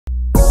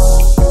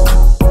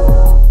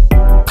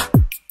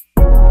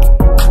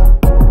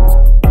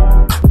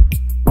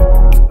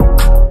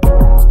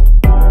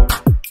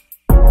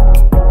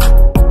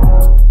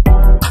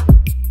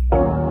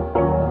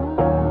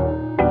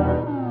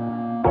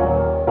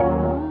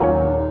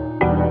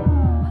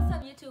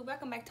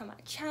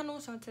channel.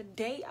 So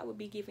today I will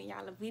be giving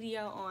y'all a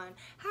video on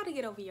how to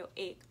get over your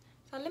ex.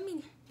 So let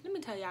me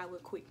tell y'all real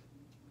quick.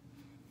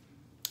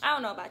 I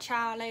don't know about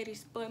y'all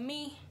ladies, but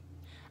me,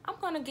 I'm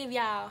gonna give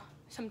y'all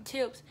some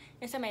tips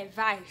and some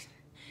advice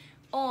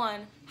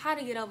on how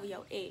to get over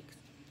your ex.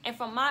 And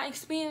from my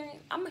experience,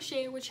 I'm gonna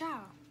share it with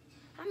y'all.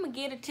 I'm gonna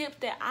give the tips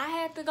that I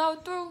had to go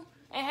through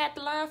and had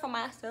to learn for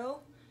myself.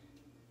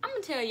 I'm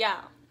gonna tell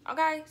y'all,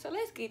 okay? So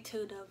let's get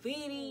to the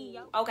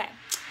video. Okay,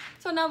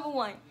 so number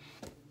one,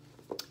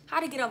 how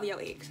to get over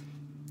your ex.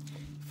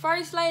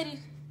 First, ladies,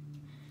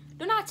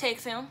 do not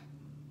text him.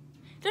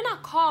 Do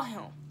not call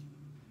him.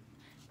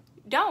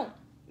 Don't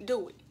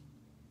do it.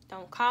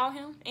 Don't call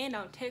him and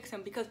don't text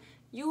him, because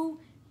you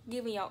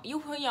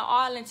putting your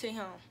all into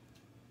him.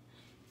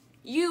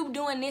 You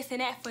doing this and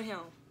that for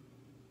him.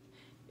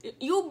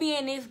 You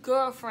being this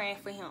girlfriend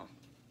for him.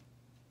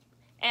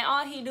 And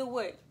all he do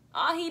what?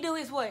 All he do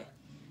is what?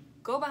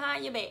 Go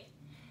behind your back.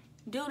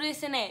 Do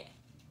this and that.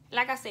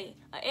 Like I say,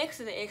 an ex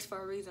is an ex for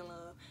a reason,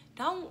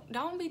 love.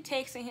 Don't be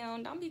texting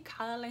him. Don't be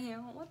calling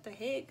him. What the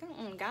heck?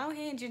 Go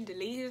ahead and just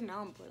delete his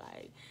number.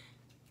 Like,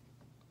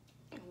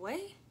 what?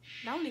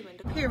 Don't even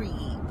do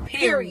it.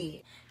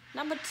 Period.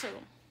 Number two.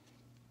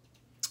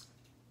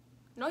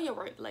 Know your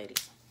worth,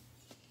 ladies.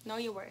 Know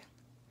your worth.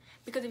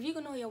 Because if you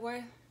can know your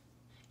worth,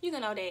 you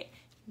can know that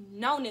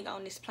no nigga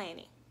on this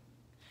planet,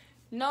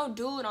 no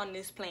dude on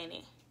this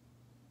planet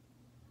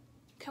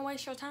can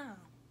waste your time.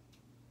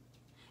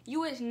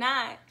 You is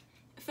not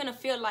finna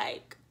feel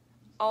like,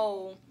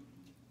 oh,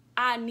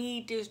 I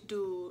need this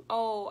dude.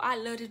 Oh, I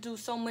love this dude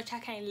so much I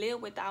can't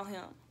live without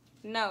him.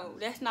 No,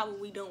 that's not what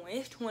we doing.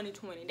 It's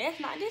 2020.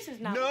 This is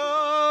not.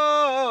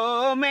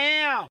 No,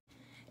 ma'am.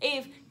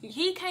 If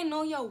he can't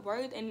know your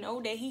worth and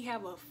know that he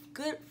have a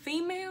good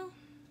female,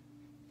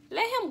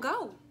 let him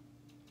go.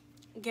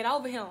 Get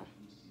over him.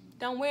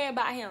 Don't worry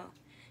about him.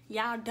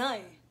 Y'all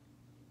done.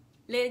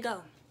 Let it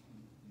go.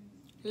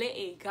 Let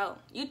it go.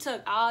 You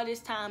took all this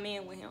time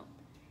in with him,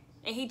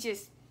 and he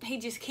just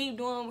keep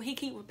doing. He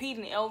keep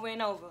repeating it over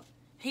and over.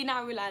 He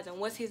not realizing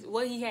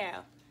what he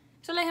have.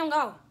 So let him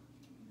go.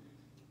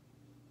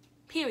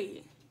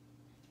 Period.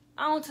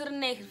 On to the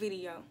next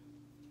video.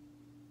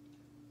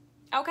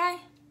 Okay?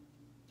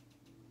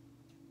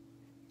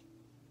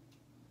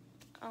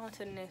 On to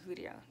the next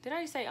video. Did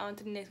I just say on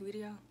to the next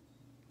video?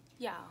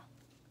 Y'all.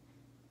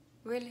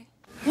 Really?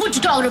 What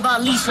you talking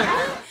about, Lisa?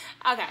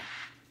 Okay.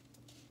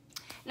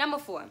 Number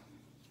three.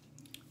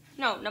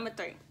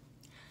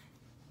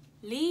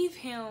 Leave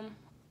him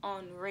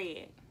on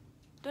red.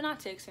 Do not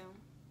text him.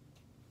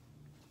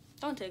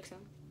 Don't text him.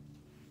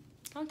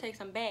 Don't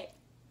text him back.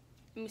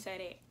 Let me say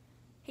that.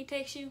 He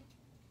texts you,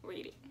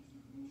 read it.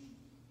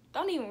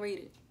 Don't even read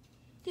it.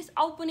 Just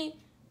open it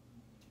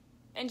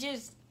and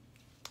just,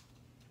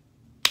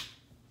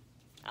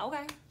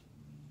 okay.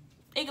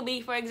 It could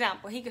be, for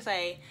example, he could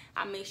say,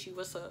 I miss you,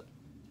 what's up?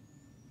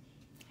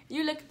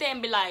 You look at that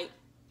and be like,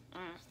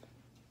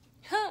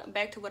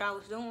 back to what I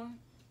was doing.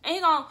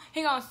 And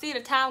he gonna see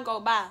the time go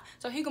by.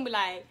 So he gonna be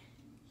like,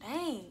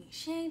 dang,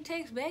 she ain't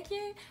text back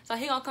yet? So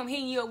he gonna come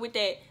hitting you up with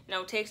that,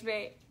 no text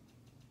back.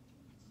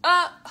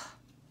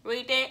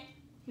 Read that,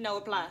 no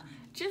reply.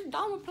 Just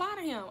don't reply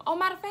to him. Oh,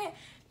 matter of fact,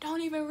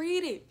 don't even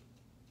read it.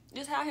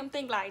 Just have him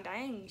think like,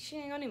 dang, she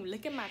ain't gonna even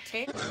look at my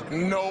text.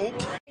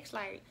 Nope. It's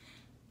like,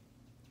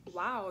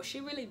 wow, she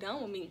really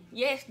done with me.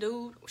 Yes,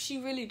 dude, she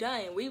really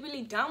done. We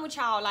really done with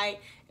y'all. Like,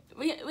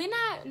 we're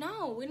not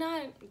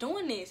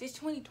doing this. It's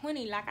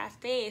 2020, like I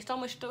said. So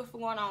much stuff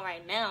going on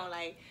right now.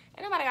 Like,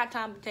 ain't nobody got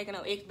time to take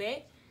no ex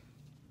back.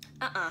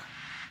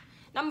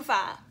 Number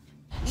 5.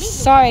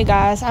 Sorry,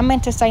 guys. I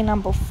meant to say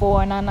number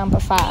 4, not number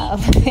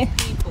 5.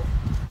 People.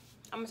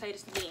 I'm gonna say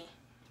this again.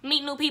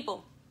 Meet new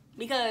people.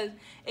 Because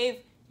if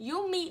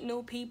you meet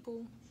new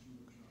people,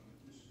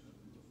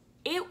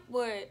 it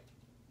would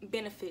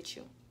benefit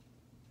you.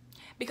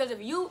 Because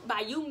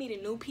by you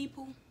meeting new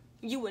people,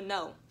 you would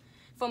know.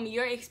 From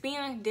your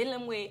experience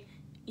dealing with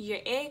your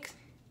ex,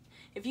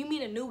 if you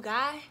meet a new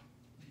guy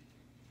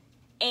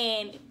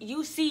and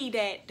you see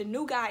that the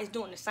new guy is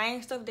doing the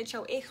same stuff that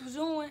your ex was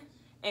doing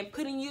and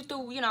putting you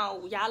through,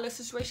 y'all the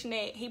situation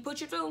that he put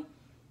you through,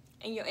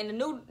 and the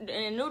new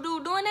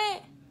dude doing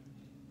that,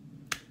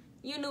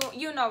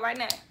 you know right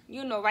now.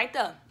 You know right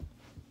there.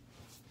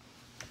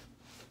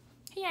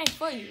 He ain't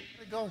for you.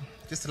 Let it go.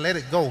 Just let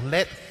it go.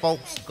 Let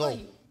folks go.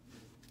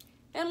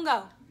 Let him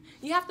go.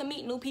 You have to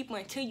meet new people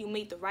until you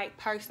meet the right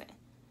person.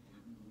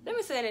 Let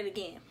me say that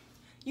again.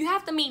 You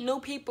have to meet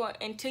new people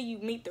until you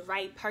meet the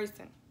right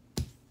person.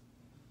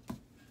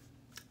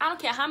 I don't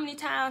care how many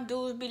times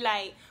dudes be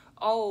like,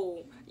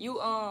 oh, you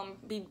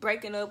be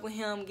breaking up with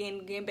him,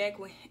 getting back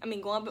with,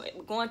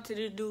 going to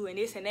this dude and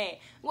this and that.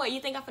 What, you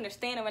think I'm finna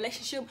stay in a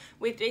relationship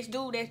with this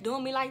dude that's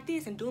doing me like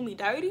this and doing me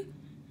dirty?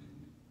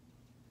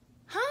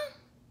 Huh?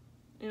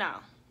 No,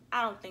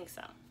 I don't think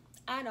so.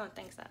 I don't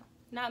think so.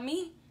 Not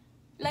me,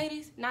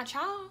 ladies, not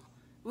y'all.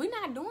 We're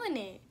not doing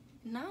that.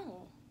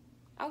 No.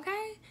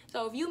 Okay?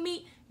 So if you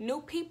meet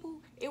new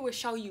people, it will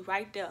show you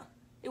right there.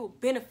 It will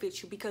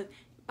benefit you, because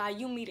by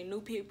you meeting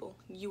new people,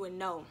 you will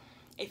know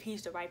if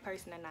he's the right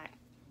person or not.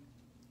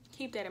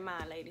 Keep that in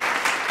mind, ladies.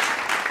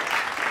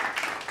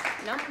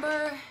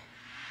 Number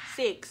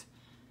 6.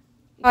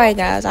 Alright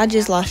guys, I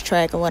just lost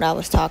track of what I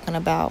was talking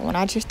about. When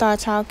I just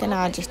started talking,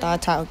 I just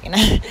started talking.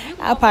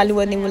 I probably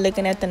wasn't even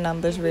looking at the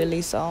numbers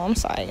really, so I'm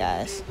sorry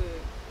guys.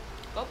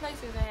 Go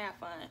places and have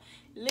fun.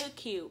 Look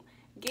cute.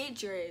 Get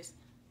dressed.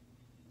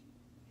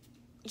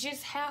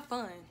 Just have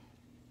fun.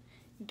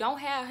 Don't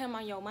have him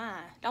on your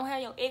mind. Don't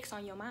have your ex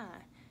on your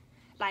mind.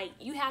 Like,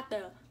 you have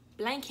to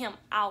blank him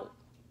out.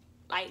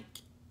 Like,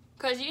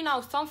 because, you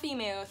know, some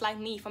females, like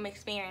me from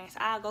experience,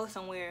 I'll go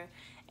somewhere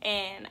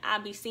and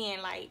I'll be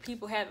seeing, like,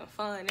 people having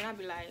fun. And I'll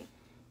be like,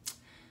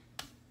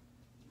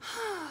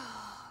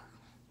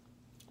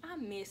 I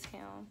miss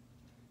him.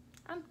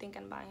 I'm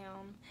thinking about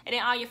him. And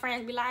then all your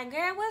friends be like,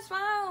 girl, what's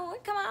wrong?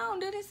 Come on,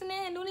 do this and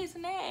that, do this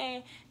and that.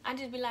 And I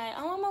just be like,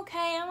 oh, I'm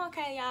okay,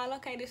 y'all.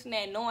 Okay, this and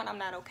that, knowing I'm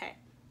not okay.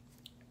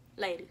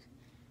 Ladies,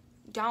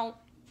 don't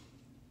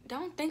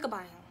think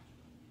about him.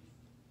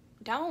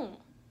 Don't.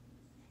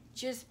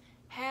 Just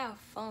have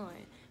fun.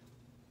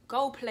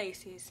 Go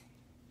places.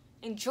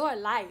 Enjoy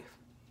life.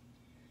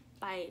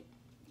 Like,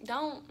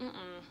 don't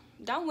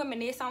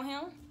reminisce on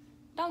him.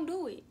 Don't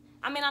do it.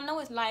 I mean, I know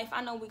it's life.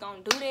 I know we're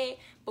gonna do that.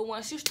 But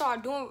once you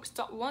start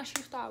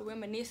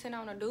reminiscing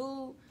on a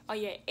dude or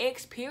your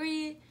ex,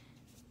 period,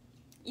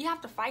 you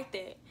have to fight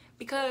that.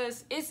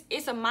 Because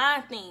it's a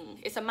mind thing.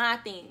 It's a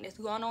mind thing that's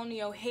going on in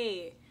your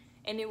head.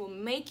 And it will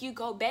make you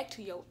go back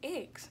to your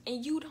ex.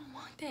 And you don't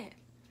want that.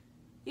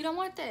 You don't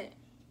want that,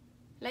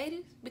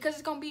 ladies. Because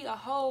it's going to be a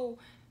whole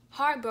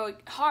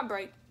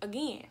heartbreak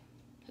again.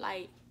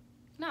 Like,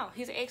 no,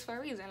 he's an ex for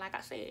a reason. Like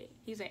I said,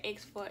 he's an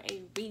ex for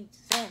a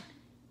reason.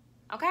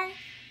 Okay?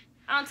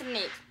 On to the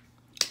next.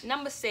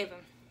 Number 7.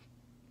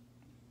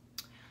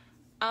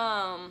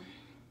 Block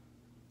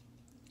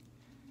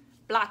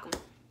him.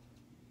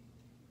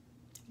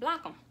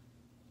 Block them.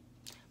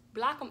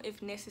 Block them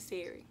if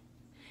necessary.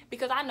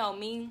 Because I know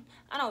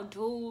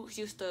dudes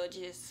used to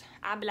just,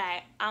 I be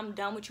like, I'm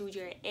done with you,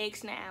 you're an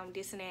ex now,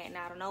 this and that, and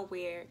out of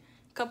nowhere,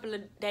 a couple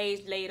of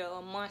days later,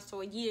 or months,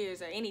 or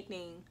years, or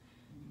anything,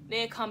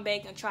 they'll come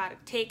back and try to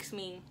text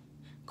me,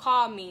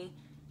 call me,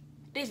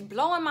 just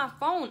blowing my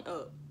phone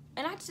up.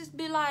 And I just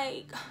be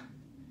like,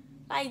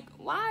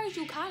 why are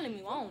you calling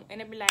me on?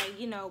 And they be like,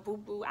 you know,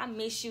 boo-boo, I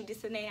miss you,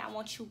 this and that, I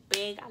want you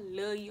back, I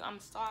love you, I'm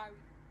sorry.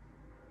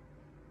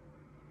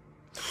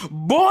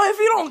 Boy, if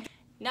you don't...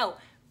 No,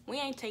 we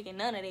ain't taking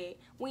none of that.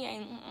 We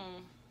ain't,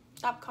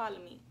 Stop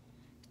calling me.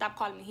 Stop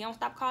calling me. He don't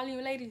stop calling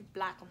you, ladies,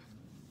 block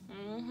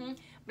him.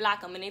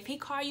 Block him. And if he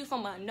call you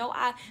from a no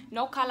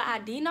caller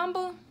ID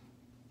number,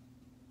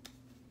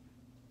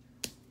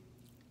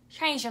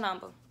 change your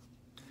number.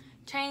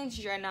 Change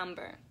your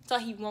number so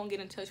he won't get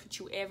in touch with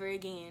you ever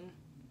again.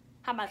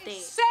 How about that?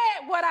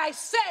 Said what I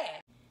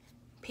said.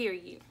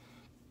 Period.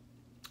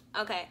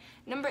 Okay,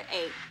 number 8.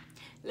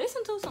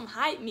 Listen to some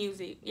hype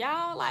music,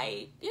 y'all.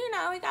 Like, you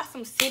know, we got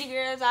some city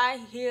girls out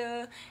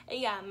here.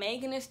 They got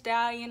Megan Thee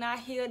Stallion out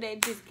here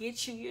that just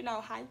get you, you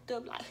know, hyped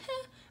up. Like,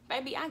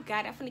 baby, I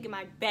got it. I'm finna get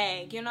my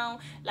bag, you know.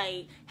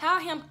 Like, how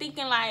him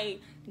thinking like,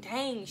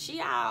 dang,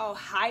 she all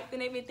hyped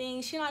and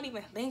everything. She not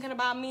even thinking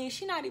about me.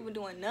 She not even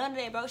doing none of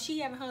that, bro. She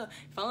having her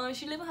fun.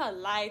 She living her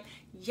life.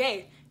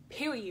 Yeah,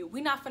 period.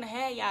 We not finna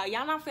have y'all.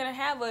 Y'all not finna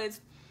have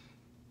us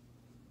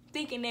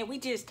thinking that we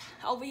just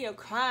over here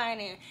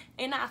crying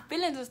and our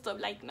feelings and stuff.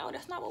 Like, no,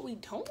 that's not what we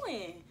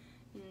doing.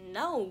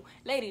 No.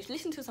 Ladies,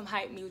 listen to some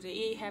hype music.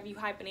 It have you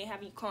hyping, it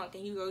have you crunk,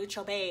 and you go get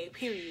your bag,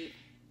 period.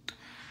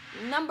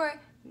 Number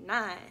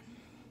 9.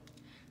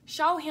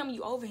 Show him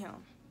you over him.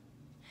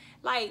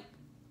 Like,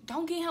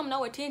 don't give him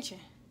no attention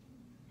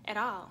at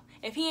all.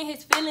 If he in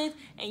his feelings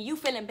and you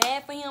feeling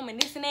bad for him and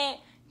this and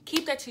that,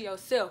 keep that to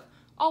yourself.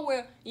 Oh,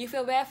 well, you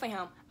feel bad for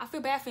him. I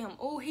feel bad for him.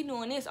 Oh, he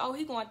doing this. Oh,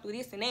 he going through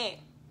this and that.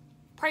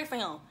 Pray for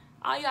him.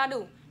 All you gotta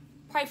do,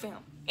 pray for him.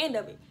 End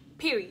of it.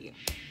 Period.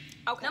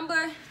 Okay.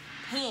 Number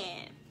 10.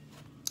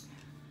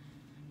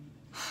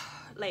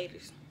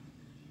 Ladies.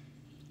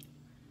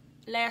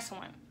 Last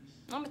one.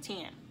 Number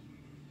 10.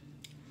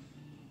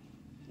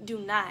 Do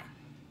not.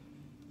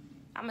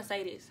 I'm gonna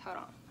say this. Hold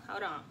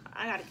on.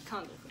 I gotta get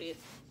comfortable for this.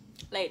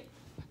 Ladies.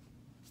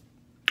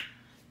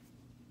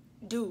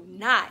 Do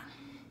not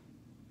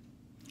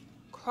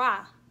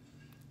cry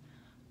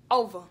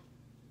over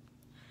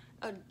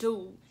a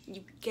dude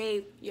you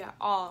gave your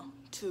all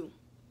to.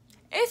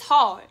 It's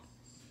hard.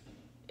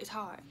 It's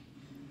hard.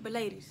 But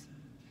ladies,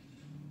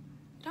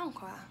 don't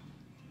cry.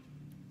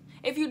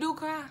 If you do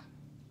cry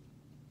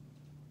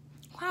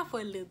for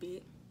a little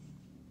bit.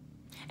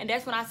 And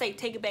that's when I say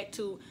take it back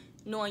to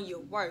knowing your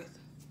worth.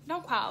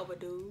 Don't cry over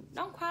dude.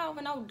 Don't cry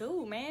over no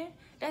dude, man.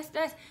 That's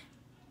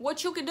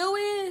what you can do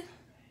is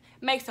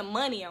make some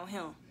money on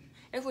him.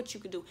 That's what you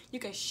can do. You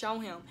can show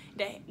him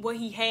that what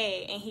he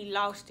had and he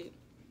lost it.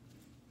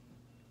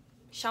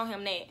 Show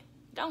him that.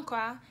 Don't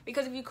cry.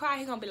 Because if you cry,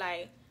 he's gonna be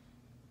like,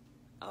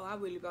 oh, I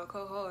really broke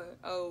her heart.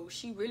 Oh,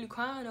 she really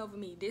crying over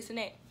me. This and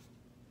that.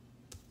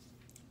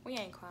 We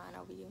ain't crying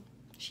over you.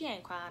 She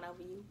ain't crying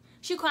over you.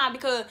 She crying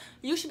because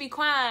you should be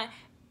crying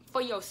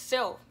for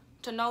yourself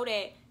to know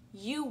that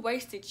you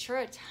wasted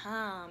your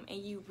time and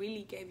you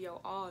really gave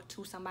your all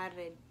to somebody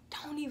that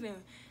don't even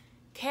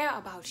care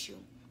about you.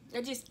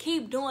 They just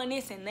keep doing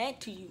this and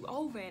that to you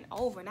over and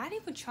over, not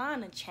even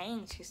trying to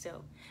change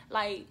yourself.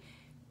 Like,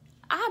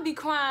 I'll be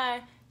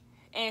crying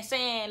and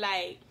saying,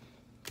 like,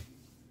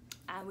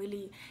 I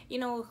really, you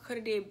know, could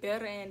have did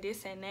better and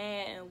this and that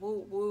and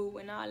woo woo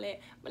and all that.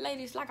 But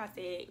ladies, like I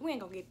said, we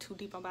ain't gonna get too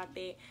deep about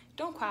that.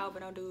 Don't cry over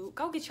no dude.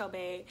 Go get your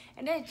bag.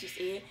 And that's just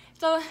it.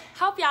 So,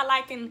 hope y'all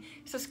like and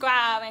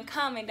subscribe and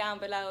comment down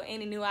below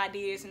any new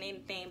ideas and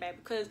anything, baby.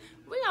 Because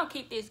we gonna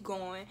keep this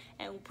going.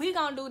 And we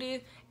gonna do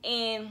this.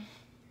 And,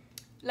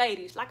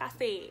 ladies, like I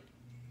said,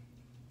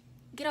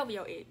 get over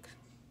your ex.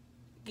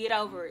 Get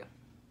over it.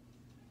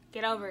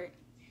 Get over it.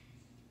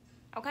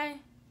 Okay?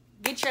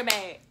 Get your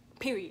bag.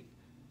 Period.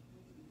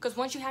 Because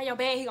once you have your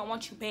bag, he gonna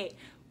want you back.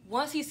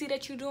 Once he see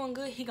that you doing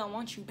good, he gonna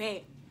want you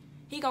back.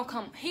 He gonna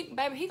come, he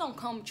gonna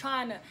come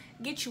trying to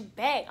get you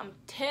back. I'm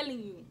telling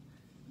you.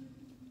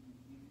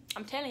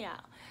 I'm telling y'all.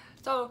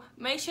 So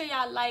make sure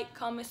y'all like,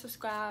 comment,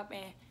 subscribe,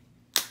 and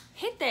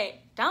hit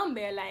that down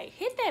bell. Like,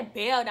 hit that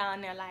bell down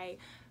there. Like,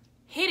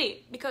 hit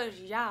it. Because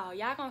y'all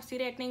gonna see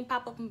that thing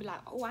pop up and be like,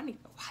 oh, I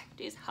need to watch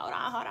this. Hold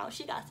on.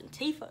 She got some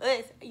tea for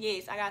us.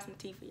 Yes, I got some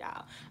tea for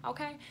y'all.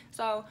 Okay?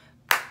 So,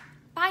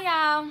 bye,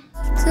 y'all.